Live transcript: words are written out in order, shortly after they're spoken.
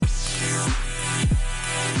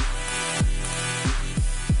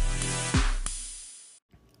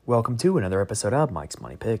Welcome to another episode of Mike's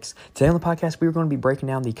Money Picks. Today on the podcast, we are going to be breaking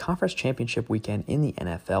down the conference championship weekend in the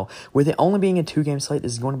NFL. With it only being a two-game slate,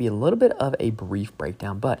 this is going to be a little bit of a brief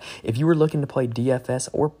breakdown. But if you were looking to play DFS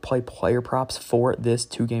or play player props for this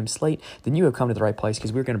two-game slate, then you have come to the right place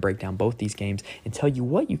because we're going to break down both these games and tell you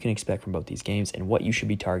what you can expect from both these games and what you should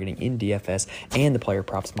be targeting in DFS and the player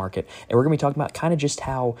props market. And we're going to be talking about kind of just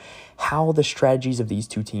how the strategies of these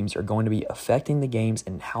two teams are going to be affecting the games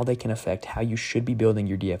and how they can affect how you should be building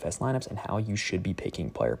your DFS lineups and how you should be picking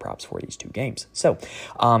player props for these two games. So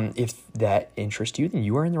if that interests you, then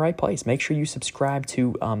you are in the right place. Make sure you subscribe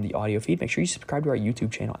to the audio feed. Make sure you subscribe to our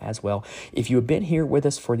YouTube channel as well. If you have been here with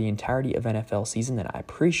us for the entirety of NFL season, then I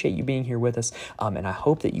appreciate you being here with us, and I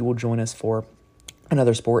hope that you will join us for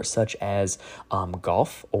another sport such as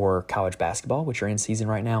golf or college basketball, which are in season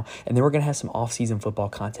right now. And then we're going to have some off-season football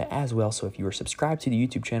content as well. So if you are subscribed to the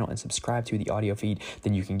YouTube channel and subscribed to the audio feed,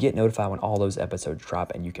 then you can get notified when all those episodes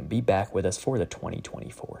drop and you can be back with us for the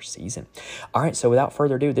 2024 season. All right, so without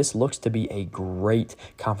further ado, this looks to be a great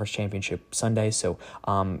conference championship Sunday. So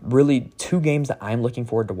really two games that I'm looking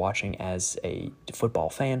forward to watching as a football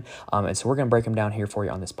fan. And so we're going to break them down here for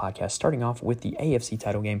you on this podcast, starting off with the AFC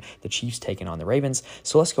title game, the Chiefs taking on the Ravens.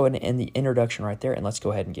 So let's go ahead and end the introduction right there, and let's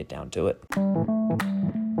go ahead and get down to it.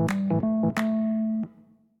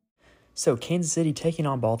 So Kansas City taking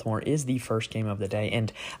on Baltimore is the first game of the day,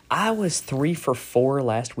 and I was 3 for 4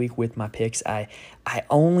 last week with my picks. I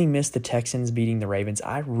only missed the Texans beating the Ravens.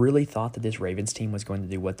 I really thought that this Ravens team was going to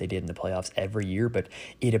do what they did in the playoffs every year, but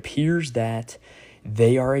it appears that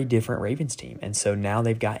they are a different Ravens team. And so now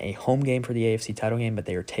they've got a home game for the AFC title game, but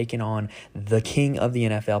they are taking on the king of the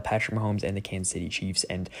NFL, Patrick Mahomes, and the Kansas City Chiefs.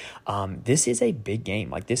 And this is a big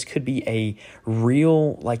game. Like, this could be a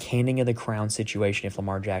real, like, handing of the crown situation if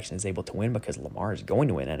Lamar Jackson is able to win, because Lamar is going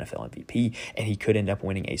to win NFL MVP, and he could end up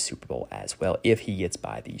winning a Super Bowl as well if he gets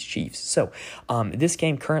by these Chiefs. So this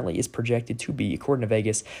game currently is projected to be, according to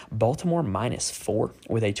Vegas, Baltimore -4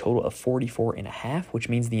 with a total of 44.5, which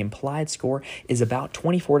means the implied score is about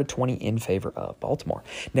 24-20 in favor of Baltimore.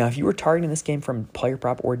 Now, if you were targeting this game from player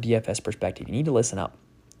prop or DFS perspective, you need to listen up.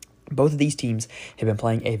 Both of these teams have been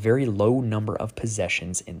playing a very low number of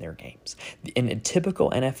possessions in their games. In a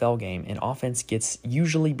typical NFL game, an offense gets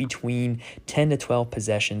usually between 10 to 12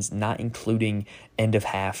 possessions, not including end of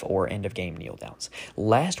half or end of game kneel downs.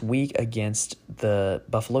 Last week against the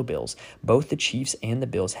Buffalo Bills, both the Chiefs and the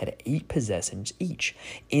Bills had 8 possessions each.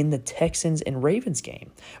 In the Texans and Ravens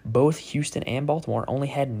game, both Houston and Baltimore only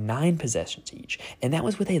had 9 possessions each, and that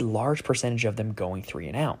was with a large percentage of them going 3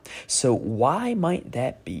 and out. So why might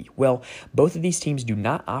that be? Well, both of these teams do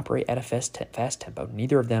not operate at a fast tempo.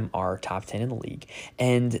 Neither of them are top 10 in the league,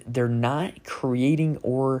 and they're not creating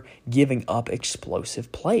or giving up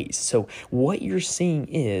explosive plays. So what you're seeing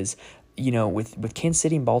is, with Kansas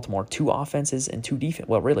City and Baltimore, 2 offenses and 2 defense.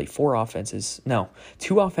 Well, really 4 offenses. No,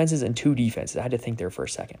 2 offenses and 2 defenses. I had to think there for a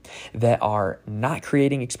second. That are not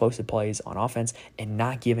creating explosive plays on offense and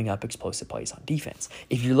not giving up explosive plays on defense.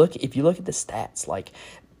 If you look at the stats, like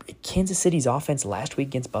Kansas City's offense last week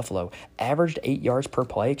against Buffalo averaged 8 yards per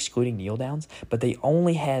play, excluding kneel downs, but they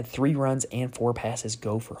only had 3 runs and 4 passes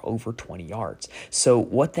go for over 20 yards. So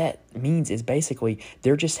what that means is basically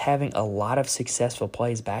they're just having a lot of successful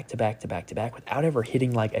plays back to back without ever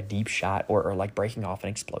hitting like a deep shot or like breaking off an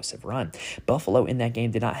explosive run. Buffalo in that game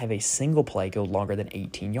did not have a single play go longer than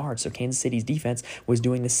 18 yards. So Kansas City's defense was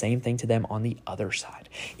doing the same thing to them on the other side.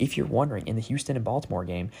 If you're wondering, in the Houston and Baltimore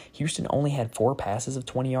game, Houston only had 4 passes of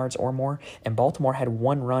 20 yards or more, and Baltimore had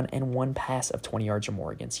 1 run and 1 pass of 20 yards or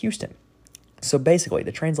more against Houston. So basically,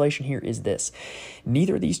 the translation here is this.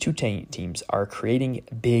 Neither of these two teams are creating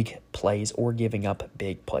big plays or giving up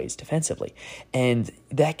big plays defensively. And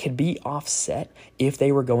that could be offset if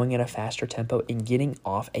they were going at a faster tempo and getting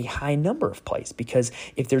off a high number of plays. Because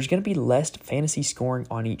if there's going to be less fantasy scoring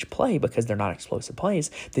on each play because they're not explosive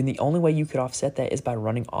plays, then the only way you could offset that is by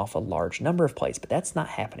running off a large number of plays. But that's not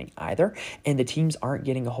happening either. And the teams aren't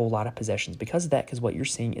getting a whole lot of possessions because of that, because what you're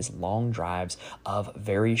seeing is long drives of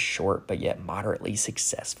very short but yet moderately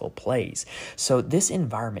successful plays. So this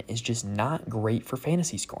environment is just not great for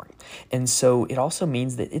fantasy scoring. And so it also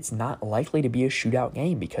means that it's not likely to be a shootout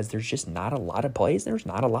game because there's just not a lot of plays. There's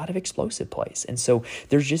not a lot of explosive plays. And so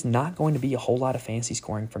there's just not going to be a whole lot of fantasy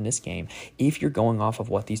scoring from this game if you're going off of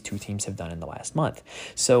what these two teams have done in the last month.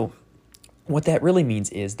 So what that really means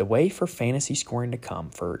is the way for fantasy scoring to come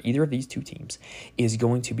for either of these two teams is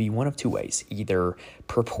going to be one of 2 ways. Either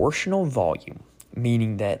proportional volume,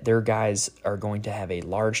 meaning that their guys are going to have a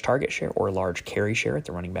large target share or a large carry share at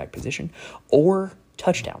the running back position, or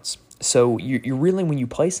touchdowns. So you're really, when you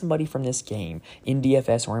play somebody from this game in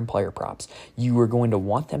DFS or in player props, you are going to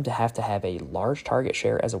want them to have a large target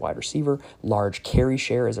share as a wide receiver, large carry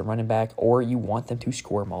share as a running back, or you want them to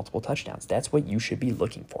score multiple touchdowns. That's what you should be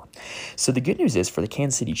looking for. So the good news is for the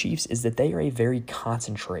Kansas City Chiefs is that they are a very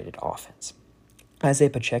concentrated offense.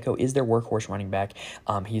 Isaiah Pacheco is their workhorse running back.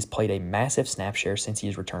 He's played a massive snap share since he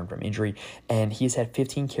has returned from injury, and he has had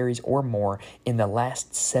 15 carries or more in the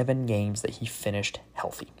last 7 games that he finished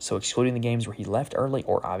healthy. So excluding the games where he left early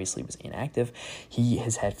or obviously was inactive, he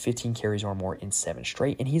has had 15 carries or more in 7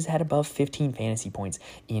 straight, and he's had above 15 fantasy points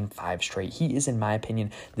in 5 straight. He is, in my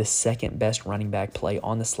opinion, the second best running back play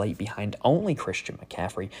on the slate behind only Christian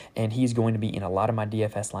McCaffrey, and he's going to be in a lot of my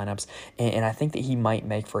DFS lineups, and I think that he might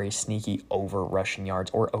make for a sneaky over rushing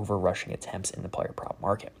yards or over rushing attempts in the player prop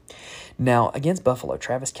market. Now, against Buffalo,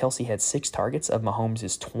 Travis Kelce had 6 targets of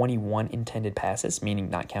Mahomes' 21 intended passes, meaning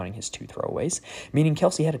not counting his 2 throwaways, meaning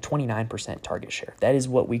Kelce had a 29% target share. That is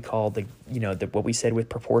what we call what we said with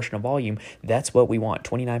proportional volume. That's what we want.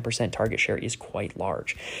 29% target share is quite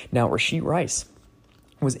large. Now, Rashee Rice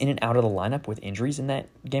was in and out of the lineup with injuries in that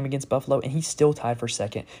game against Buffalo, and he's still tied for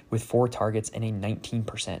second with 4 targets and a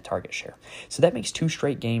 19% target share. So that makes 2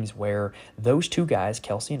 straight games where those 2 guys,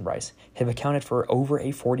 Kelce and Rice, have accounted for over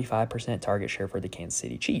a 45% target share for the Kansas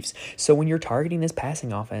City Chiefs. So when you're targeting this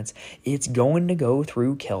passing offense, it's going to go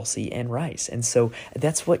through Kelce and Rice. And so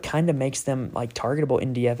that's what kind of makes them like targetable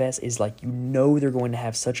in DFS, is like, they're going to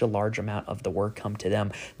have such a large amount of the work come to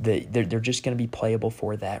them that they're just going to be playable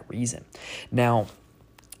for that reason. Now,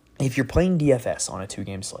 if you're playing DFS on a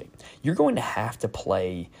 2-game slate, you're going to have to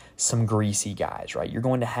play some greasy guys, right? You're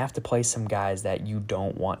going to have to play some guys that you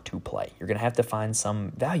don't want to play. You're going to have to find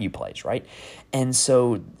some value plays, right? And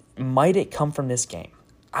so might it come from this game?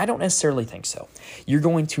 I don't necessarily think so. You're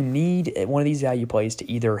going to need one of these value plays to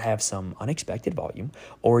either have some unexpected volume,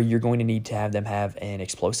 or you're going to need to have them have an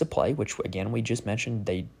explosive play, which again, we just mentioned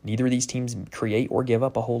neither of these teams create or give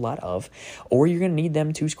up a whole lot of, or you're going to need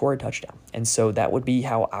them to score a touchdown. And so that would be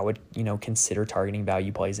how I would, consider targeting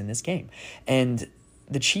value plays in this game. And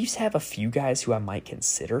the Chiefs have a few guys who I might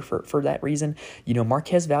consider for that reason.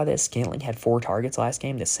 Marquez Valdez-Scantling had 4 targets last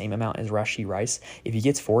game, the same amount as Rashee Rice. If he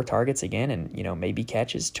gets 4 targets again and, maybe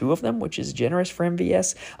catches 2 of them, which is generous for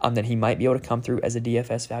MVS, then he might be able to come through as a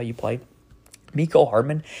DFS value play. Mecole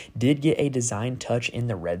Hardman did get a design touch in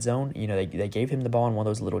the red zone. They gave him the ball in one of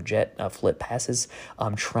those little jet flip passes,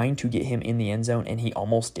 trying to get him in the end zone, and he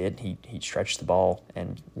almost did. He stretched the ball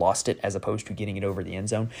and lost it as opposed to getting it over the end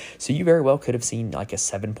zone. So you very well could have seen like a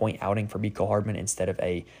 7-point outing for Mecole Hardman instead of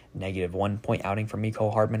a negative 1-point outing for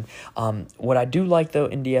Mecole Hardman. What I do like, though,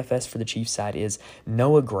 in DFS for the Chiefs side is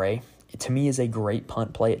Noah Gray. To me, is a great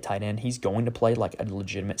punt play at tight end. He's going to play like a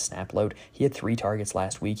legitimate snap load. He had 3 targets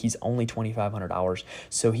last week. He's only $2,500,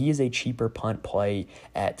 so he is a cheaper punt play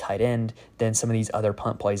at tight end than some of these other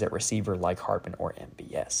punt plays at receiver like Hardman or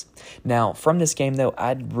MBS. Now, from this game, though,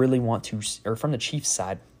 from the Chiefs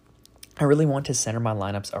side, I really want to center my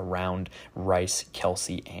lineups around Rice,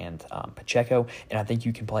 Kelce, and Pacheco, and I think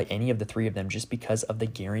you can play any of the 3 of them just because of the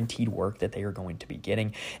guaranteed work that they are going to be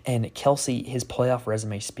getting. And Kelce, his playoff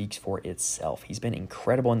resume speaks for itself. He's been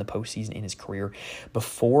incredible in the postseason in his career.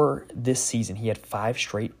 Before this season, he had 5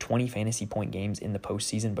 straight 20 fantasy point games in the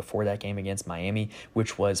postseason before that game against Miami,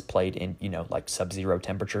 which was played in, like sub-zero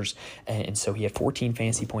temperatures. And so he had 14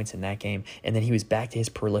 fantasy points in that game, and then he was back to his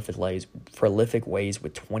prolific ways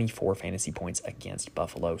with 24 fantasy points against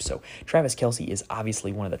Buffalo. So Travis Kelce is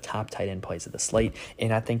obviously one of the top tight end plays of the slate,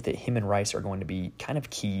 and I think that him and Rice are going to be kind of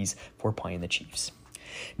keys for playing the Chiefs.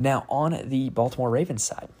 Now, on the Baltimore Ravens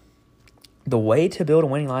side, the way to build a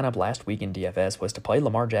winning lineup last week in DFS was to play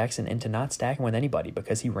Lamar Jackson and to not stack him with anybody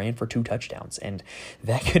because he ran for 2 touchdowns, and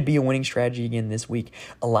that could be a winning strategy again this week.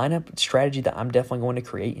 A lineup strategy that I'm definitely going to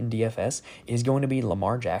create in DFS is going to be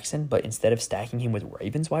Lamar Jackson, but instead of stacking him with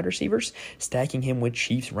Ravens wide receivers, stacking him with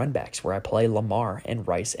Chiefs run backs, where I play Lamar and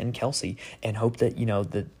Rice and Kelce and hope that,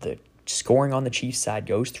 the scoring on the Chiefs side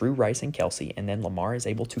goes through Rice and Kelce, and then Lamar is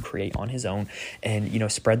able to create on his own and,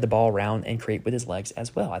 spread the ball around and create with his legs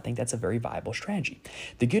as well. I think that's a very viable strategy.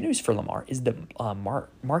 The good news for Lamar is that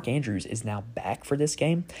Mark Andrews is now back for this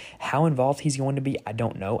game. How involved he's going to be, I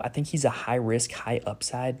don't know. I think he's a high-risk,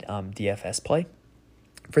 high-upside DFS play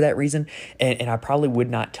for that reason, and I probably would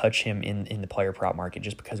not touch him in the player prop market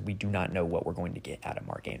just because we do not know what we're going to get out of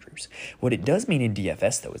Mark Andrews. What it does mean in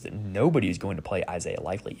DFS, though, is that nobody is going to play Isaiah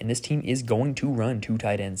Likely, and this team is going to run 2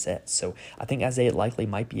 tight end sets. So I think Isaiah Likely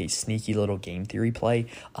might be a sneaky little game theory play.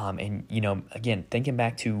 And, again, thinking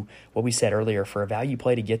back to what we said earlier, for a value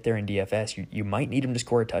play to get there in DFS, you might need him to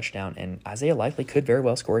score a touchdown, and Isaiah Likely could very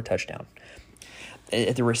well score a touchdown.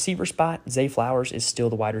 At the receiver spot, Zay Flowers is still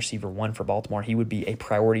the wide receiver 1 for Baltimore. He would be a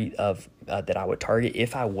priority of that I would target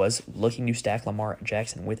if I was looking to stack Lamar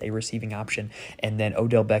Jackson with a receiving option. And then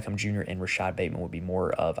Odell Beckham Jr. and Rashad Bateman would be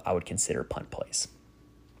more of, I would consider, punt plays.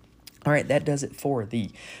 All right, that does it for the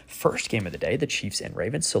first game of the day, the Chiefs and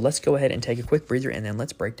Ravens. So let's go ahead and take a quick breather, and then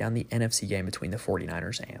let's break down the NFC game between the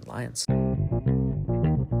 49ers and Lions.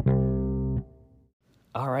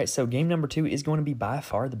 All right, so game number 2 is going to be by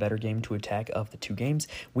far the better game to attack of the two games.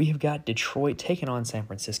 We have got Detroit taking on San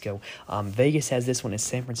Francisco. Vegas has this one as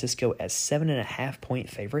San Francisco as 7.5-point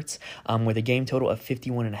favorites with a game total of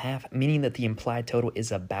 51.5, meaning that the implied total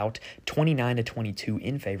is about 29-22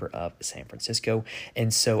 in favor of San Francisco.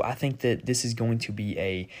 And so I think that this is going to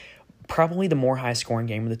be probably the more high-scoring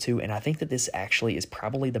game of the two, and I think that this actually is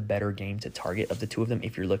probably the better game to target of the two of them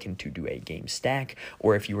if you're looking to do a game stack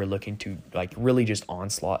or if you were looking to really just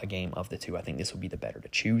onslaught a game of the two. I think this would be the better to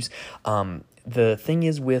choose. The thing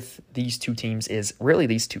is with these two teams is really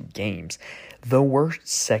these two games, the worst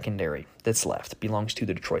secondary that's left belongs to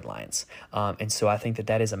the Detroit Lions. And so I think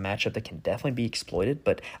that is a matchup that can definitely be exploited,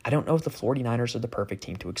 but I don't know if the 49ers are the perfect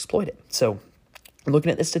team to exploit it. So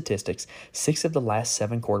looking at the statistics, 6 of the last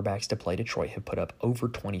 7 quarterbacks to play Detroit have put up over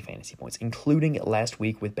 20 fantasy points, including last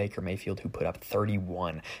week with Baker Mayfield, who put up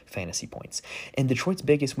 31 fantasy points. And Detroit's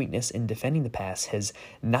biggest weakness in defending the pass has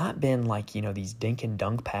not been these dink and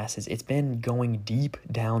dunk passes. It's been going deep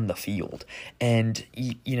down the field. And,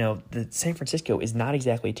 the San Francisco is not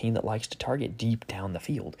exactly a team that likes to target deep down the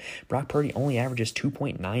field. Brock Purdy only averages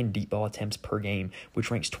 2.9 deep ball attempts per game,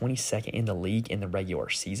 which ranks 22nd in the league in the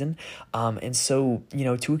regular season. And so,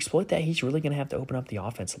 to exploit that, he's really going to have to open up the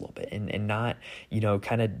offense a little bit and not,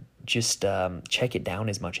 kind of just check it down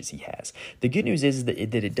as much as he has. The good news is that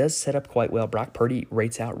it does set up quite well. Brock Purdy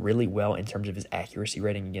rates out really well in terms of his accuracy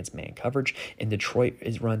rating against man coverage, and Detroit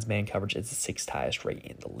runs man coverage at the 6th highest rate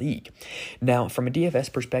in the league. Now, from a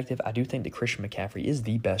DFS perspective, I do think that Christian McCaffrey is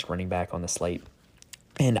the best running back on the slate.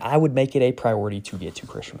 And I would make it a priority to get to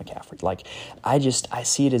Christian McCaffrey. I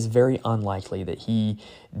see it as very unlikely that he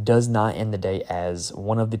does not end the day as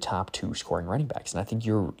one of the top 2 scoring running backs. And I think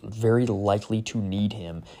you're very likely to need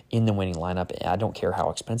him in the winning lineup. I don't care how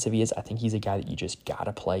expensive he is. I think he's a guy that you just got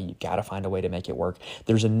to play. You got to find a way to make it work.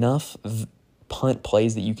 There's enough punt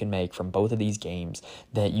plays that you can make from both of these games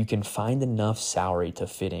that you can find enough salary to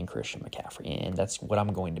fit in Christian McCaffrey, and that's what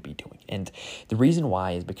I'm going to be doing. And the reason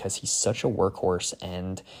why is because he's such a workhorse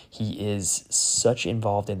and he is such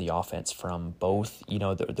involved in the offense from both,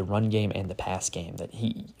 the run game and the pass game, that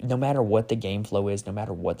he, no matter what the game flow is, no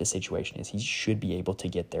matter what the situation is, he should be able to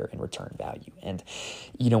get there and return value. And,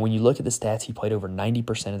 when you look at the stats, he played over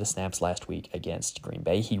 90% of the snaps last week against Green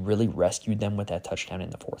Bay. He really rescued them with that touchdown in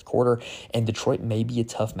the 4th quarter, and Detroit may be a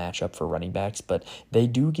tough matchup for running backs, but they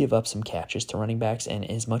do give up some catches to running backs, and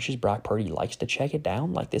as much as Brock Purdy likes to check it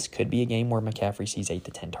down, this could be a game where McCaffrey sees 8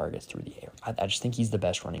 to 10 targets through the air. I just think he's the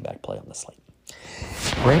best running back play on the slate.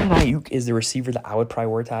 Brandon Ayuk is the receiver that I would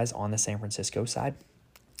prioritize on the San Francisco side.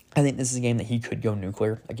 I think this is a game that he could go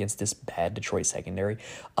nuclear against this bad Detroit secondary.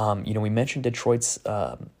 We mentioned Detroit's,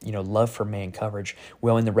 love for man coverage.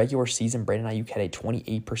 Well, in the regular season, Brandon Ayuk had a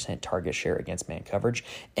 28% target share against man coverage,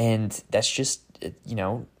 and that's just,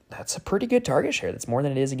 that's a pretty good target share. That's more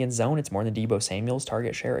than it is against zone. It's more than Deebo Samuel's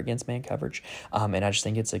target share against man coverage. And I just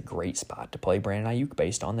think it's a great spot to play Brandon Ayuk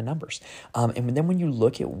based on the numbers. And then when you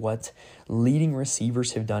look at what leading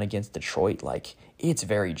receivers have done against Detroit, it's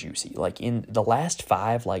very juicy. In the last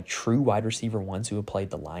 5, true wide receiver ones who have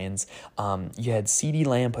played the Lions, you had CeeDee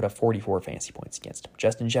Lamb put up 44 fantasy points against him.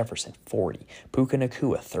 Justin Jefferson, 40. Puka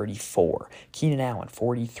Nacua, 34. Keenan Allen,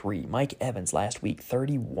 43. Mike Evans last week,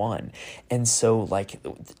 31. And so,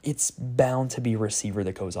 it's bound to be a receiver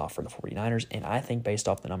that goes off for the 49ers, and I think based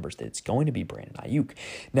off the numbers that it's going to be Brandon Ayuk.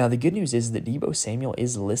 Now, the good news is that Deebo Samuel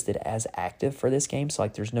is listed as active for this game, so,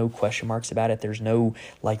 there's no question marks about it. There's no,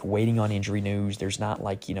 waiting on injury news. There's not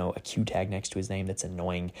a Q tag next to his name that's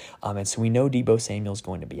annoying. And so we know Deebo Samuel is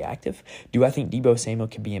going to be active. Do I think Deebo Samuel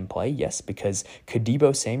could be in play? Yes, because could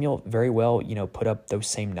Deebo Samuel very well, put up those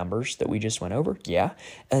same numbers that we just went over? Yeah.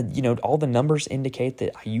 All the numbers indicate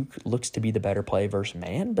that Ayuk looks to be the better play versus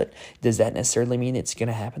man, but does that necessarily mean it's going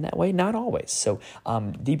to happen that way? Not always. So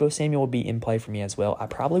Deebo Samuel will be in play for me as well. I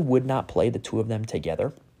probably would not play the two of them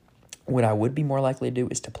together. What I would be more likely to do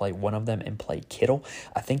is to play one of them and play Kittle.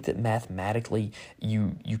 I think that mathematically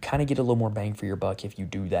you kind of get a little more bang for your buck if you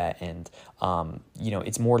do that. And,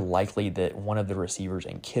 it's more likely that one of the receivers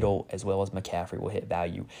and Kittle as well as McCaffrey will hit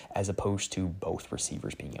value as opposed to both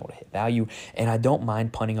receivers being able to hit value. And I don't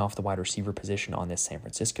mind punting off the wide receiver position on this San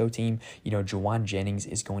Francisco team. Juwan Jennings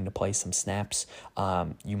is going to play some snaps.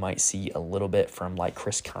 You might see a little bit from like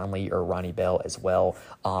Chris Conley or Ronnie Bell as well.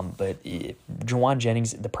 But Juwan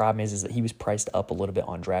Jennings, the problem is that he was priced up a little bit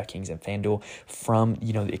on DraftKings and FanDuel from,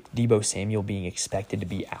 Deebo Samuel being expected to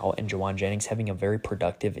be out and Juwan Jennings having a very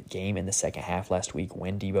productive game in the second half last week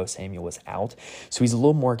when Deebo Samuel was out. So he's a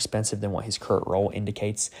little more expensive than what his current role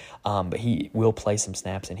indicates, but he will play some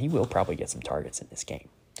snaps and he will probably get some targets in this game.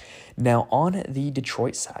 Now, on the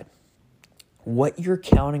Detroit side, what you're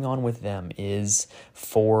counting on with them is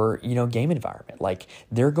for, game environment. Like,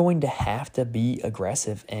 they're going to have to be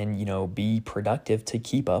aggressive and, be productive to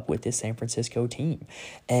keep up with this San Francisco team.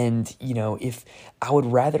 And, if I would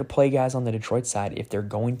rather play guys on the Detroit side if they're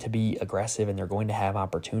going to be aggressive and they're going to have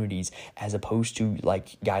opportunities as opposed to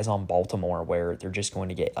like guys on Baltimore where they're just going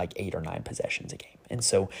to get like 8 or 9 possessions a game. And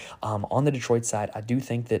so on the Detroit side, I do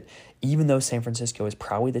think that even though San Francisco is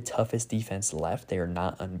probably the toughest defense left, they are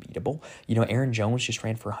not unbeatable. Aaron Jones just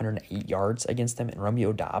ran for 108 yards against them, and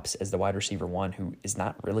Romeo Doubs as the wide receiver one, who is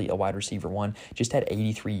not really a wide receiver one, just had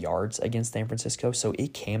 83 yards against San Francisco. So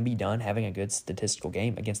it can be done having a good statistical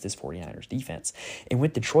game against this 49ers defense. And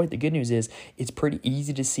with Detroit, the good news is it's pretty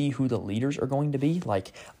easy to see who the leaders are going to be.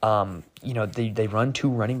 Like, they run 2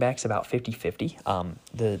 running backs about 50-50.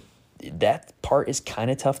 That part is kind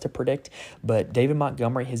of tough to predict, but David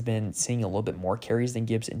Montgomery has been seeing a little bit more carries than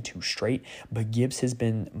Gibbs in 2 straight, but Gibbs has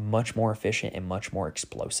been much more efficient and much more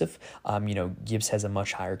explosive. Gibbs has a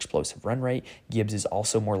much higher explosive run rate. Gibbs is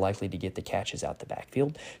also more likely to get the catches out the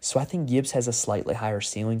backfield. So I think Gibbs has a slightly higher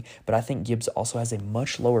ceiling, but I think Gibbs also has a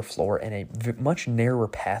much lower floor and a much narrower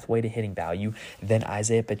pathway to hitting value than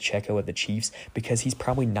Isaiah Pacheco of the Chiefs, because he's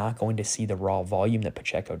probably not going to see the raw volume that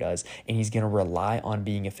Pacheco does, and he's going to rely on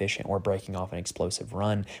being efficient or breaking off an explosive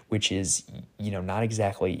run, which is, not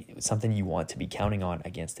exactly something you want to be counting on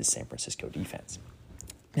against this San Francisco defense.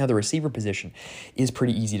 Now, the receiver position is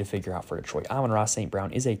pretty easy to figure out for Detroit. Amon-Ra St.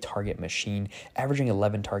 Brown is a target machine, averaging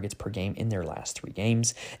 11 targets per game in their last 3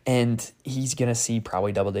 games, and he's going to see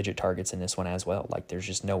probably double-digit targets in this one as well. Like, there's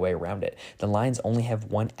just no way around it. The Lions only have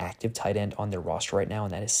one active tight end on their roster right now,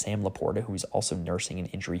 and that is Sam Laporta, who is also nursing an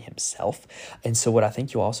injury himself. And so what I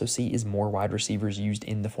think you'll also see is more wide receivers used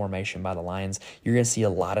in the formation by the Lions. You're going to see a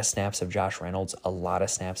lot of snaps of Josh Reynolds, a lot of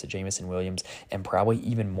snaps of Jamison Williams, and probably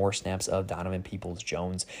even more snaps of Donovan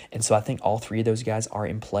Peoples-Jones. And so I think all 3 of those guys are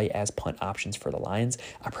in play as punt options for the Lions.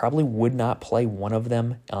 I probably would not play one of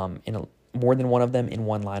them more than one of them in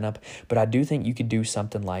one lineup, but I do think you could do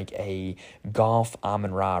something like a Goff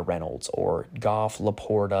Amon-Ra Reynolds or Goff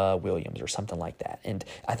Laporta Williams or something like that. And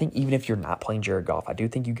I think even if you're not playing Jared Goff, I do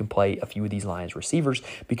think you can play a few of these Lions receivers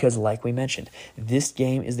because, like we mentioned, this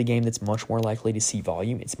game is the game that's much more likely to see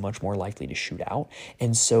volume. It's much more likely to shoot out.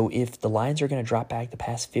 And so if the Lions are going to drop back the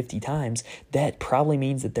past 50 times, that probably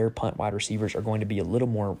means that their punt wide receivers are going to be a little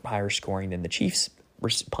more higher scoring than the Chiefs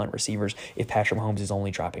punt receivers if Patrick Mahomes is only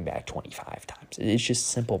dropping back 25 times. It's just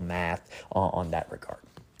simple math on that regard.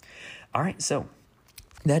 All right, so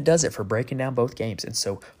that does it for breaking down both games. And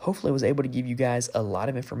so hopefully I was able to give you guys a lot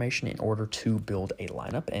of information in order to build a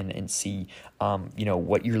lineup and see,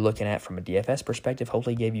 what you're looking at from a DFS perspective.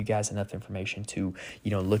 Hopefully gave you guys enough information to,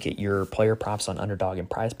 look at your player props on Underdog and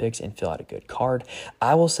Prize Picks and fill out a good card.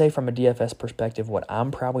 I will say from a DFS perspective, what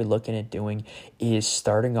I'm probably looking at doing is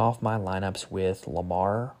starting off my lineups with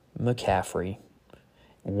Lamar, McCaffrey,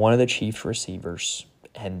 one of the Chiefs receivers,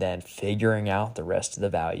 and then figuring out the rest of the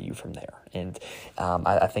value from there. And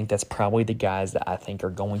I think that's probably the guys that I think are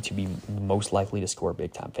going to be most likely to score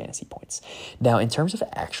big-time fantasy points. Now, in terms of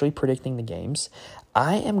actually predicting the games,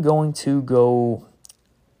 I am going to go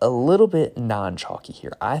a little bit non-chalky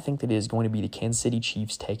here. I think that it is going to be the Kansas City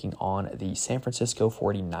Chiefs taking on the San Francisco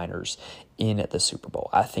 49ers in the Super Bowl.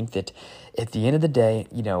 I think that at the end of the day,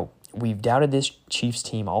 we've doubted this Chiefs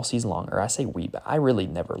team all season long, or I say we, but I really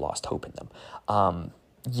never lost hope in them.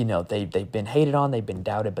 They've been hated on, they've been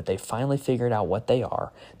doubted, but they finally figured out what they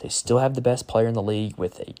are. They still have the best player in the league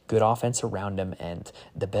with a good offense around him and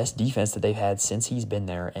the best defense that they've had since he's been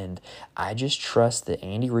there. And I just trust that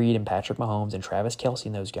Andy Reid and Patrick Mahomes and Travis Kelce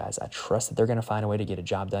and those guys, I trust that they're going to find a way to get a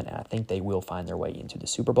job done, and I think they will find their way into the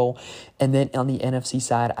Super Bowl. And then on the NFC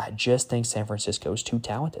side, I just think San Francisco is too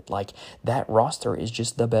talented. Like, that roster is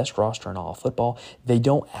just the best roster in all of football. They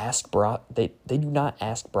do not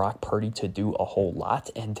ask Brock Purdy to do a whole lot.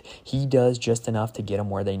 and he does just enough to get them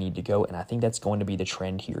where they need to go, and I think that's going to be the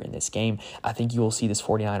trend here in this game. I think you will see this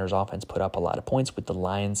 49ers offense put up a lot of points with the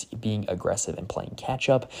Lions being aggressive and playing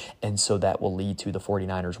catch-up, and so that will lead to the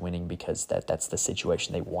 49ers winning because that's the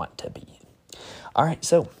situation they want to be in. All right,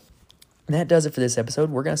 so that does it for this episode.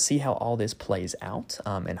 We're going to see how all this plays out,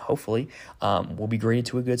 and hopefully we'll be greeted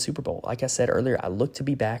to a good Super Bowl. Like I said earlier, I look to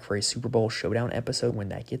be back for a Super Bowl showdown episode when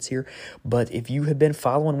that gets here. But if you have been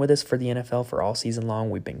following with us for the NFL for all season long,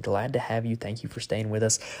 we've been glad to have you. Thank you for staying with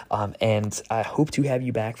us, and I hope to have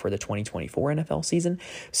you back for the 2024 NFL season.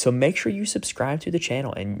 So make sure you subscribe to the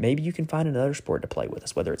channel, and maybe you can find another sport to play with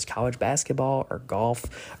us, whether it's college basketball or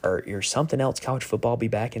golf or something else. College football will be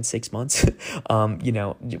back in 6 months.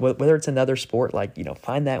 Whether it's another sport,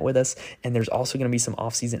 find that with us. And there's also going to be some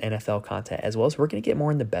off-season NFL content, as well as we're going to get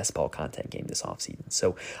more in the best ball content game this off-season.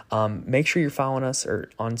 So make sure you're following us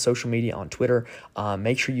or on social media, on Twitter.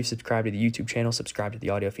 Make sure you subscribe to the YouTube channel, subscribe to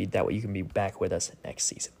the audio feed. That way you can be back with us next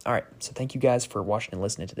season. All right, so thank you guys for watching and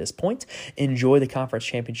listening to this point. Enjoy the Conference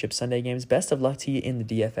Championship Sunday games. Best of luck to you in the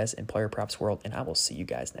DFS and player props world, and I will see you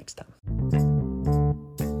guys next time.